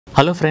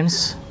Hello friends,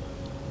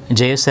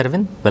 JS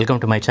ARVIND, welcome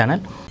to my channel.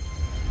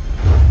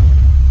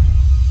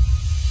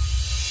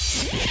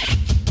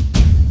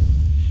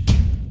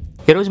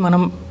 ఈరోజు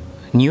మనం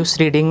news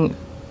reading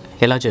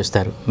ఎలా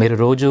చేస్తారు? మీరు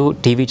రోజు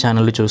టీవీ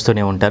ఛానళ్ళు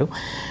చూస్తూనే ఉంటారు,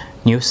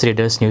 న్యూస్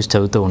రీడర్స్ న్యూస్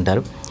చదువుతూ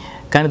ఉంటారు,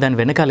 కానీ దాని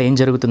వెనకాల ఏం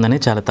జరుగుతుందని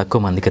చాలా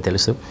తక్కువ మందికి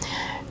తెలుసు.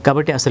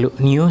 కాబట్టి అసలు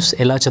న్యూస్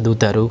ఎలా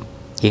చదువుతారు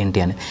ఏంటి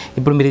అని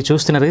ఇప్పుడు మీరు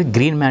చూస్తున్నారు,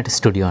 గ్రీన్ మ్యాట్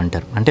స్టూడియో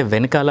అంటారు. అంటే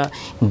వెనకాల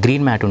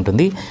గ్రీన్ మ్యాట్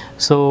ఉంటుంది,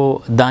 సో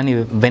దాని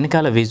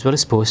వెనకాల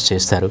విజువల్స్ పోస్ట్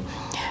చేస్తారు.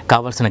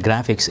 కావాల్సిన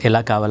గ్రాఫిక్స్ ఎలా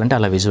కావాలంటే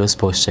అలా విజువల్స్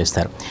పోస్ట్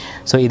చేస్తారు.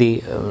 సో ఇది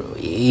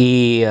ఈ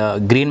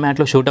గ్రీన్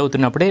మ్యాట్లో షూట్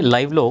అవుతున్నప్పుడే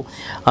లైవ్లో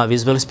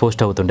విజువల్స్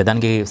పోస్ట్ అవుతుంటాయి.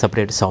 దానికి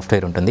సపరేట్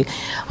సాఫ్ట్వేర్ ఉంటుంది.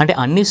 అంటే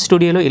అన్ని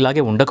స్టూడియోలో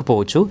ఇలాగే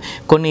ఉండకపోవచ్చు,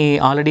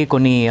 ఆల్రెడీ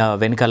కొన్ని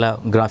వెనకాల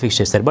గ్రాఫిక్స్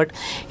చేస్తారు. బట్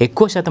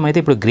ఎక్కువ శాతం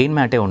అయితే ఇప్పుడు గ్రీన్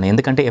మ్యాటే ఉన్నాయి,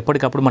 ఎందుకంటే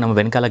ఎప్పటికప్పుడు మనం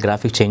వెనకాల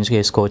గ్రాఫిక్స్ చేంజ్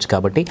చేసుకోవచ్చు.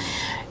 కాబట్టి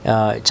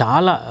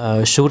చాలా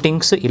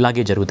షూటింగ్స్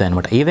ఇలాగే జరుగుతాయి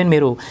అన్నమాట. ఈవెన్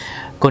మీరు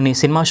కొన్ని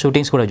సినిమా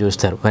షూటింగ్స్ కూడా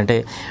చూస్తారు. అంటే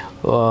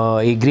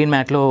ఈ గ్రీన్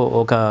మ్యాట్లో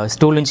ఒక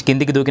స్టూల్ నుంచి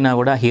కిందికి దూకినా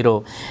కూడా హీరో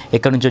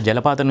ఎక్కడి నుంచో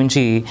జలపాతం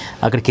నుంచి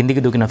అక్కడ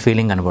కిందికి దూకిన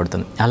ఫీలింగ్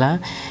కనబడుతుంది. అలా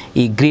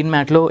ఈ గ్రీన్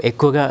మ్యాట్లో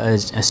ఎక్కువగా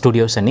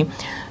స్టూడియోస్ అన్ని.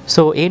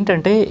 సో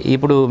ఏంటంటే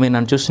ఇప్పుడు మీరు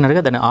నన్ను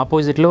చూస్తున్నారుగా, దాని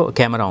ఆపోజిట్లో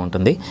కెమెరా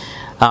ఉంటుంది.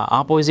 ఆ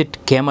ఆపోజిట్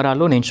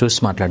కెమెరాలో నేను చూసి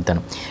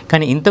మాట్లాడతాను.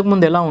 కానీ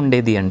ఇంతకుముందు ఎలా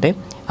ఉండేది అంటే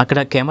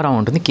అక్కడ కెమెరా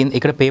ఉంటుంది,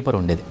 ఇక్కడ పేపర్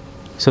ఉండేది.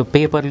 సో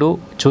పేపర్లు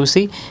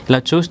చూసి ఇలా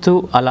చూస్తూ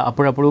అలా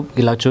అప్పుడప్పుడు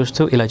ఇలా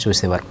చూస్తూ ఇలా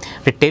చూసేవారు.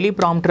 అంటే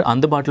టెలిప్రాంప్టర్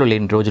అందుబాటులో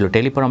లేని రోజులు.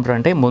 టెలిప్రాంప్టర్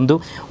అంటే ముందు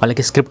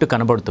వాళ్ళకి స్క్రిప్ట్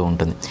కనబడుతూ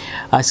ఉంటుంది.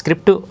 ఆ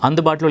స్క్రిప్ట్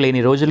అందుబాటులో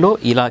లేని రోజుల్లో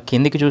ఇలా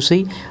కిందికి చూసి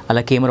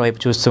అలా కెమెరా వైపు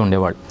చూస్తూ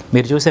ఉండేవాళ్ళు.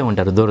 మీరు చూసే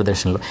ఉంటారు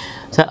దూరదర్శన్లో.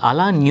 సో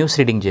అలా న్యూస్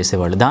రీడింగ్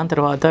చేసేవాళ్ళు. దాని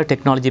తర్వాత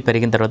టెక్నాలజీ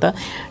పెరిగిన తర్వాత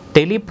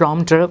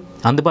టెలిప్రాంప్టర్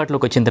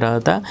అందుబాటులోకి వచ్చిన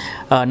తర్వాత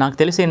నాకు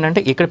తెలిసి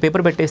ఏంటంటే ఇక్కడ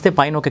పేపర్ పెట్టేస్తే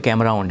పైన ఒక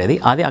కెమెరా ఉండేది,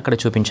 అది అక్కడ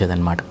చూపించేది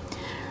అనమాట.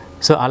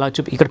 సో అలా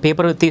ఇక్కడ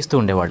పేపర్ తీస్తూ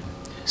ఉండేవాళ్ళు.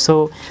 సో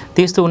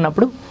తీస్తూ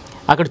ఉన్నప్పుడు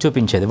అక్కడ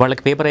చూపించేది.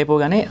 వాళ్ళకి పేపర్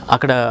అయిపోగానే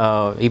అక్కడ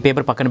ఈ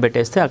పేపర్ పక్కన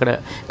పెట్టేస్తే అక్కడ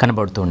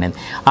కనబడుతూ ఉండేది.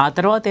 ఆ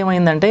తర్వాత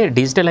ఏమైందంటే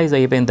డిజిటలైజ్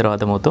అయిపోయిన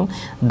తర్వాత మొత్తం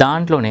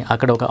దాంట్లోనే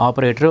అక్కడ ఒక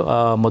ఆపరేటర్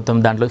మొత్తం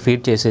దాంట్లో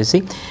ఫీడ్ చేసేసి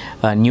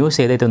న్యూస్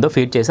ఏదైతే ఉందో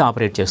ఫీడ్ చేసి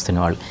ఆపరేట్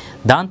చేస్తున్నవాళ్ళు.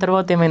 దాని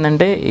తర్వాత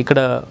ఏమైందంటే ఇక్కడ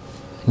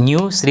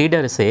న్యూస్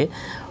రీడర్సే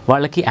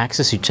వాళ్ళకి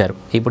యాక్సెస్ ఇచ్చారు.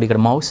 ఇప్పుడు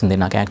ఇక్కడ మౌస్ ఉంది,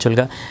 నాకు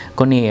యాక్చువల్గా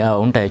కొన్ని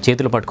ఉంటాయి,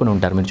 చేతులు పట్టుకుని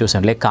ఉంటారు, మీరు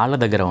చూసారు, లేక కాళ్ళ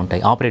దగ్గర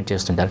ఉంటాయి, ఆపరేట్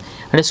చేస్తుంటారు.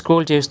 అంటే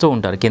స్క్రోల్ చేస్తూ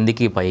ఉంటారు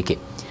కిందికి పైకి.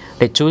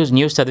 అంటే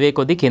న్యూస్ చదివే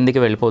కొద్దీ కిందికి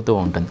వెళ్ళిపోతూ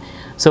ఉంటుంది.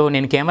 సో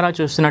నేను కెమెరా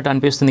చూస్తున్నట్టు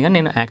అనిపిస్తుంది, కానీ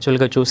నేను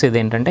యాక్చువల్గా చూసేది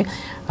ఏంటంటే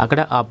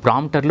అక్కడ ఆ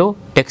ప్రాంప్టర్లో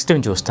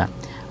టెక్స్ట్ని చూస్తాను,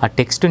 ఆ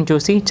టెక్స్ట్ని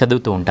చూసి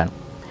చదువుతూ ఉంటాను.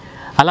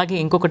 అలాగే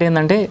ఇంకొకటి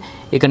ఏంటంటే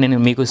ఇక నేను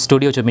మీకు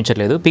స్టూడియో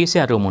చూపించట్లేదు,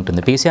 పీసీఆర్ రూమ్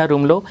ఉంటుంది. పీసీఆర్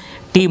రూమ్లో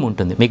టీం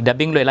ఉంటుంది. మీకు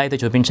డబ్బింగ్లో ఎలా అయితే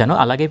చూపించానో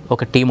అలాగే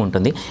ఒక టీం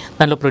ఉంటుంది.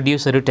 దాంట్లో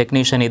ప్రొడ్యూసర్,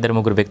 టెక్నీషియన్,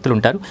 2-3 వ్యక్తులు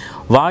ఉంటారు.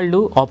 వాళ్ళు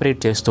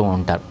ఆపరేట్ చేస్తూ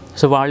ఉంటారు.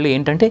 సో వాళ్ళు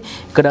ఏంటంటే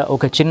ఇక్కడ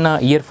ఒక చిన్న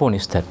ఇయర్ ఫోన్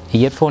ఇస్తారు.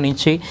 ఇయర్ ఫోన్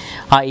ఇచ్చి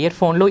ఆ ఇయర్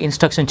ఫోన్లో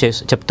ఇన్స్ట్రక్షన్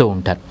చెప్తూ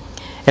ఉంటారు.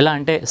 ఎలా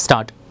అంటే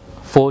స్టార్ట్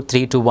 4,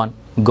 3, 2, 1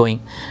 గోయింగ్,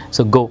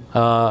 సో గో.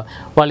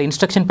 వాళ్ళ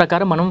ఇన్స్ట్రక్షన్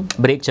ప్రకారం మనం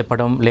బ్రేక్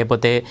చెప్పడం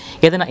లేకపోతే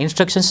ఏదైనా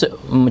ఇన్స్ట్రక్షన్స్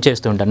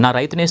చేస్తూ ఉంటారు. నా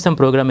రైతు నేస్తం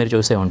ప్రోగ్రామ్ మీరు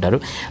చూసే ఉంటారు.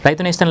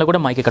 రైతు నేస్తంలో కూడా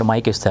ఇక్కడ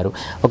మైక్ ఇస్తారు.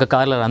 ఒక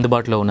కార్లర్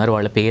అందుబాటులో ఉన్నారు,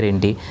 వాళ్ళ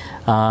పేరేంటి,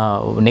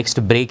 నెక్స్ట్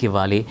బ్రేక్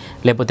ఇవ్వాలి,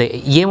 లేకపోతే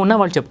ఏమున్నా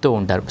వాళ్ళు చెప్తూ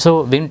ఉంటారు. సో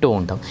వింటూ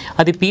ఉంటాం.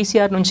 అది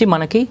పీసీఆర్ నుంచి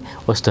మనకి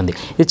వస్తుంది.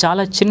 ఇది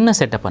చాలా చిన్న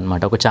సెటప్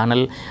అనమాట. ఒక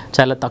ఛానల్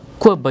చాలా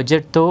తక్కువ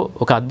బడ్జెట్తో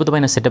ఒక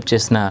అద్భుతమైన సెటప్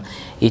చేసిన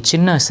ఈ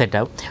చిన్న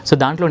సెటప్. సో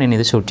దాంట్లో నేను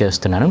ఇది షూట్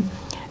చేస్తున్నాను.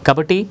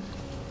 కాబట్టి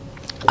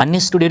అన్ని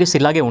స్టూడియోస్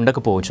ఇలాగే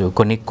ఉండకపోవచ్చు,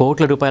 కొన్ని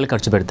కోట్ల రూపాయలు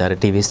ఖర్చు పెడతారు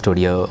టీవీ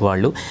స్టూడియో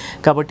వాళ్ళు.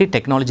 కాబట్టి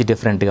టెక్నాలజీ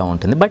డిఫరెంట్గా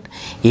ఉంటుంది. బట్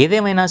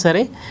ఏదేమైనా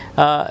సరే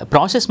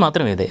ప్రాసెస్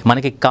మాత్రం ఇదే.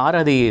 మనకి కార్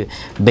అది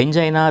బెంజ్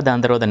అయినా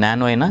దాని తర్వాత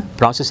నానో అయినా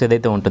ప్రాసెస్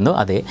ఏదైతే ఉంటుందో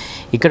అదే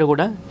ఇక్కడ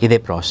కూడా ఇదే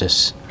ప్రాసెస్,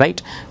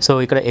 రైట్? సో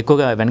ఇక్కడ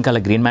ఎక్కువగా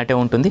వెనకాల గ్రీన్ మ్యాటే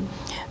ఉంటుంది.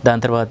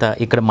 దాని తర్వాత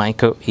ఇక్కడ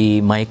ఈ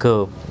మైక్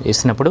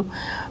ఇస్తున్నప్పుడు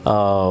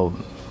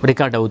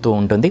రికార్డ్ అవుతూ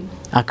ఉంటుంది,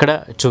 అక్కడ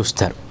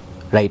చూస్తారు,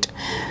 రైట్?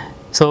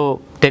 సో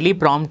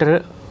టెలిప్రాంప్టర్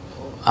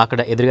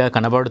అక్కడ ఎదురుగా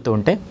కనబడుతూ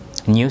ఉంటే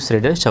న్యూస్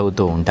రీడర్స్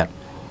చదువుతూ ఉంటారు.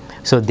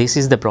 So this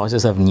is the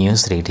process of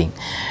news reading.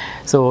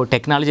 So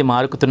technology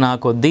మారుతున్న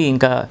కొద్దీ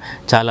ఇంకా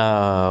చాలా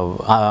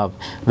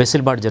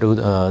వెసులుబాటు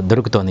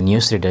దొరుకుతోంది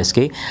న్యూస్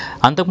రీడర్స్కి.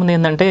 అంతకుముందు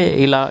ఏంటంటే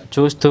ఇలా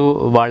చూస్తూ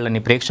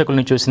వాళ్ళని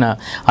ప్రేక్షకులను చూసిన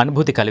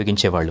అనుభూతి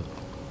కలిగించేవాళ్ళు.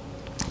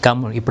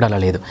 ఇప్పుడు అలా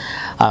లేదు.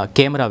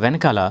 కెమెరా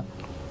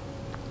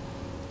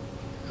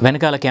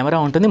వెనకాల కెమెరా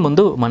ఉంటుంది,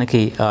 ముందు మనకి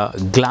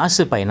గ్లాస్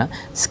పైన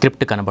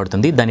స్క్రిప్ట్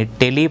కనబడుతుంది. దాన్ని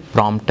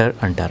టెలిప్రాంప్టర్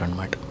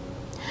అంటారనమాట.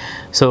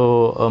 సో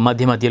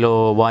మధ్యలో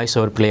వాయిస్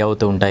ఓవర్ ప్లే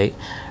అవుతూ ఉంటాయి,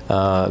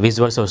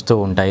 విజువల్స్ వస్తూ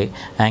ఉంటాయి,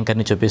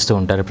 యాంకర్ని చూపిస్తూ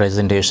ఉంటారు,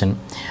 presentation.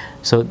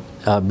 So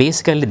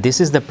basically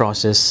this is the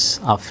process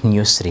of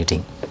news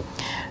reading,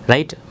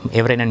 right?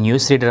 ఎవరైనా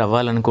న్యూస్ రీడర్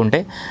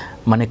అవ్వాలనుకుంటే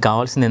మనకు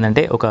కావాల్సింది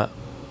ఏంటంటే ఒక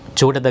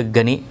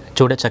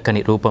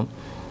చూడచక్కని రూపం,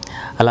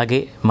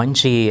 అలాగే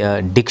మంచి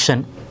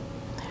డిక్షన్,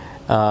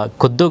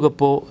 కొద్దో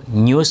గొప్ప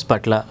న్యూస్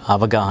పట్ల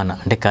అవగాహన,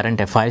 అంటే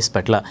కరెంట్ అఫైర్స్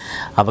పట్ల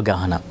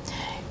అవగాహన.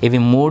 ఇవి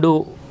 3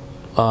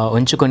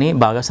 ఉంచుకొని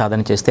బాగా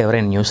సాధన చేస్తే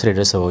ఎవరైనా న్యూస్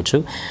రీడర్స్ అవ్వచ్చు.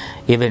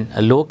 ఈవెన్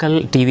లోకల్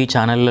టీవీ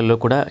ఛానళ్ళల్లో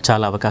కూడా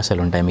చాలా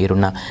అవకాశాలు ఉంటాయి.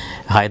 మీరున్న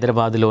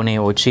హైదరాబాద్లోనే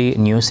వచ్చి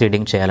న్యూస్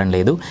రీడింగ్ చేయాలని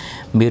లేదు.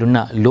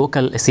 మీరున్న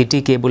లోకల్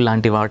సిటీ కేబుల్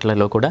లాంటి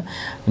వాటిలలో కూడా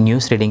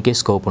న్యూస్ రీడింగ్కి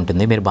స్కోప్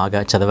ఉంటుంది. మీరు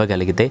బాగా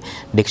చదవగలిగితే,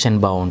 డిక్షన్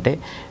బాగుంటే,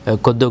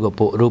 కొద్ది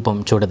గొప్ప రూపం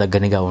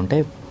చూడదగ్గనిగా ఉంటే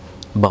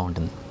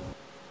బాగుంటుంది.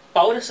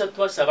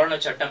 పౌరసత్వ సవరణ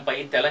చట్టంపై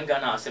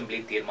తెలంగాణ అసెంబ్లీ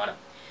తీర్మానం.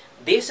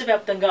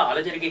 దేశవ్యాప్తంగా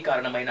అలజడికి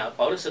కారణమైన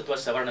పౌరసత్వ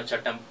సవరణ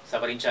చట్టం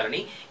సవరించాలని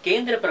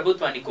కేంద్ర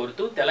ప్రభుత్వాన్ని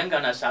కోరుతూ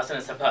తెలంగాణ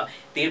శాసనసభ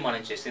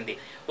తీర్మానం చేసింది.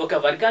 ఒక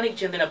వర్గానికి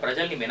చెందిన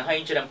ప్రజల్ని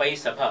మినహాయించడంపై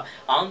సభ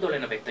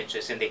ఆందోళన వ్యక్తం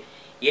చేసింది.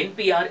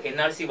 ఎన్పీఆర్,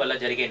 ఎన్ఆర్సీ వల్ల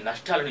జరిగే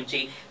నష్టాల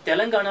నుంచి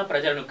తెలంగాణ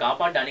ప్రజలను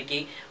కాపాడడానికి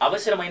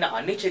అవసరమైన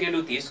అన్ని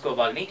చర్యలు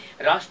తీసుకోవాలని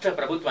రాష్ట్ర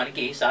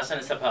ప్రభుత్వానికి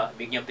శాసనసభ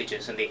విజ్ఞప్తి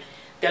చేసింది.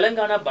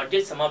 తెలంగాణ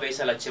బడ్జెట్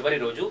సమావేశాల చివరి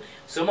రోజు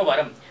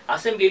సోమవారం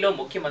అసెంబ్లీలో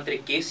ముఖ్యమంత్రి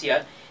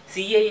కేసీఆర్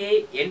సిఏఏ,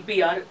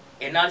 ఎన్పీఆర్,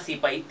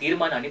 ఎన్ఆర్సీపై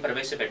తీర్మానాన్ని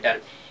ప్రవేశపెట్టారు.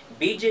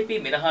 బీజేపీ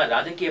మినహా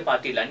రాజకీయ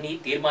పార్టీలన్నీ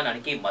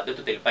తీర్మానానికి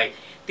మద్దతు తెలిపాయి.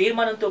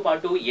 తీర్మానంతో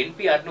పాటు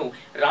ఎన్పీఆర్ను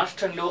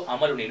రాష్ట్రంలో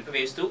అమలు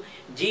నిలిపివేస్తూ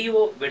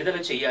జీవో విడుదల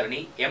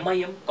చేయాలని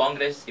ఎంఐఎం,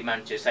 కాంగ్రెస్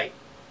డిమాండ్ చేశాయి.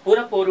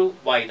 పురపోరు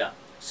వాయిదా.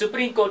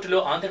 సుప్రీంకోర్టులో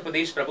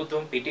ఆంధ్రప్రదేశ్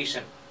ప్రభుత్వం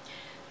పిటిషన్.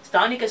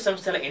 స్థానిక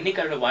సంస్థల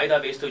ఎన్నికలను వాయిదా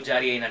వేస్తూ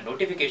జారీ అయిన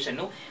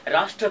నోటిఫికేషన్ను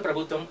రాష్ట్ర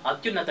ప్రభుత్వం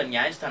అత్యున్నత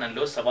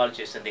న్యాయస్థానంలో సవాల్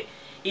చేసింది.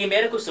 ఈ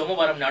మేరకు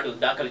సోమవారం నాడు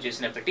దాఖలు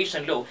చేసిన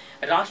పిటిషన్లో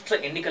రాష్ట్ర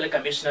ఎన్నికల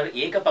కమిషనర్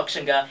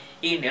ఏకపక్షంగా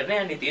ఈ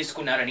నిర్ణయాన్ని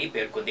తీసుకున్నారని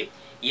పేర్కొంది.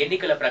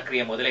 ఎన్నికల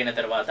ప్రక్రియ మొదలైన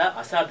తర్వాత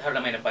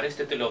అసాధారణమైన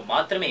పరిస్థితుల్లో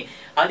మాత్రమే,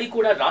 అది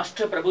కూడా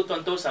రాష్ట్ర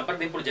ప్రభుత్వంతో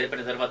సంప్రదింపులు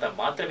జరిపిన తర్వాత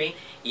మాత్రమే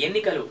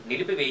ఎన్నికలు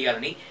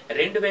నిలిపివేయాలని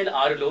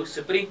 2006లో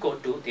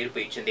సుప్రీంకోర్టు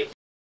తీర్పు ఇచ్చింది.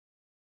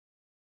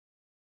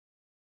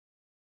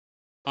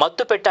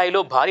 మత్తుపెట్టాయిలో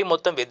భారీ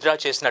మొత్తం విత్డ్రా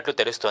చేసినట్లు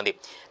తెలుస్తోంది.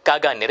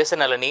 కాగా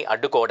నిరసనలని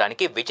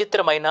అడ్డుకోవడానికి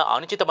విచిత్రమైన,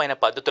 అనుచితమైన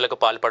పద్ధతులకు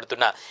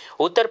పాల్పడుతున్న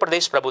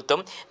ఉత్తరప్రదేశ్ ప్రభుత్వం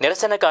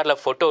నిరసనకారుల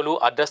ఫోటోలు,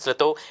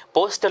 అడ్రస్లతో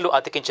పోస్టర్లు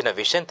అతికించిన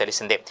విషయం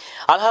తెలిసిందే.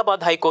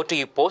 అలహాబాద్ హైకోర్టు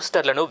ఈ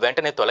పోస్టర్లను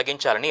వెంటనే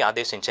తొలగించాలని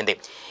ఆదేశించింది.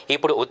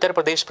 ఇప్పుడు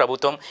ఉత్తరప్రదేశ్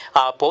ప్రభుత్వం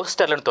ఆ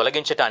పోస్టర్లను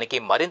తొలగించడానికి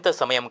మరింత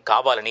సమయం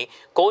కావాలని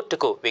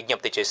కోర్టుకు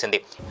విజ్ఞప్తి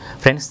చేసింది.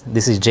 Friends,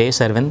 this is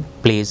JS Arvind.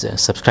 Please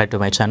subscribe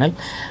to my channel,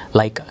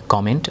 like,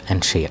 comment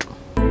and share.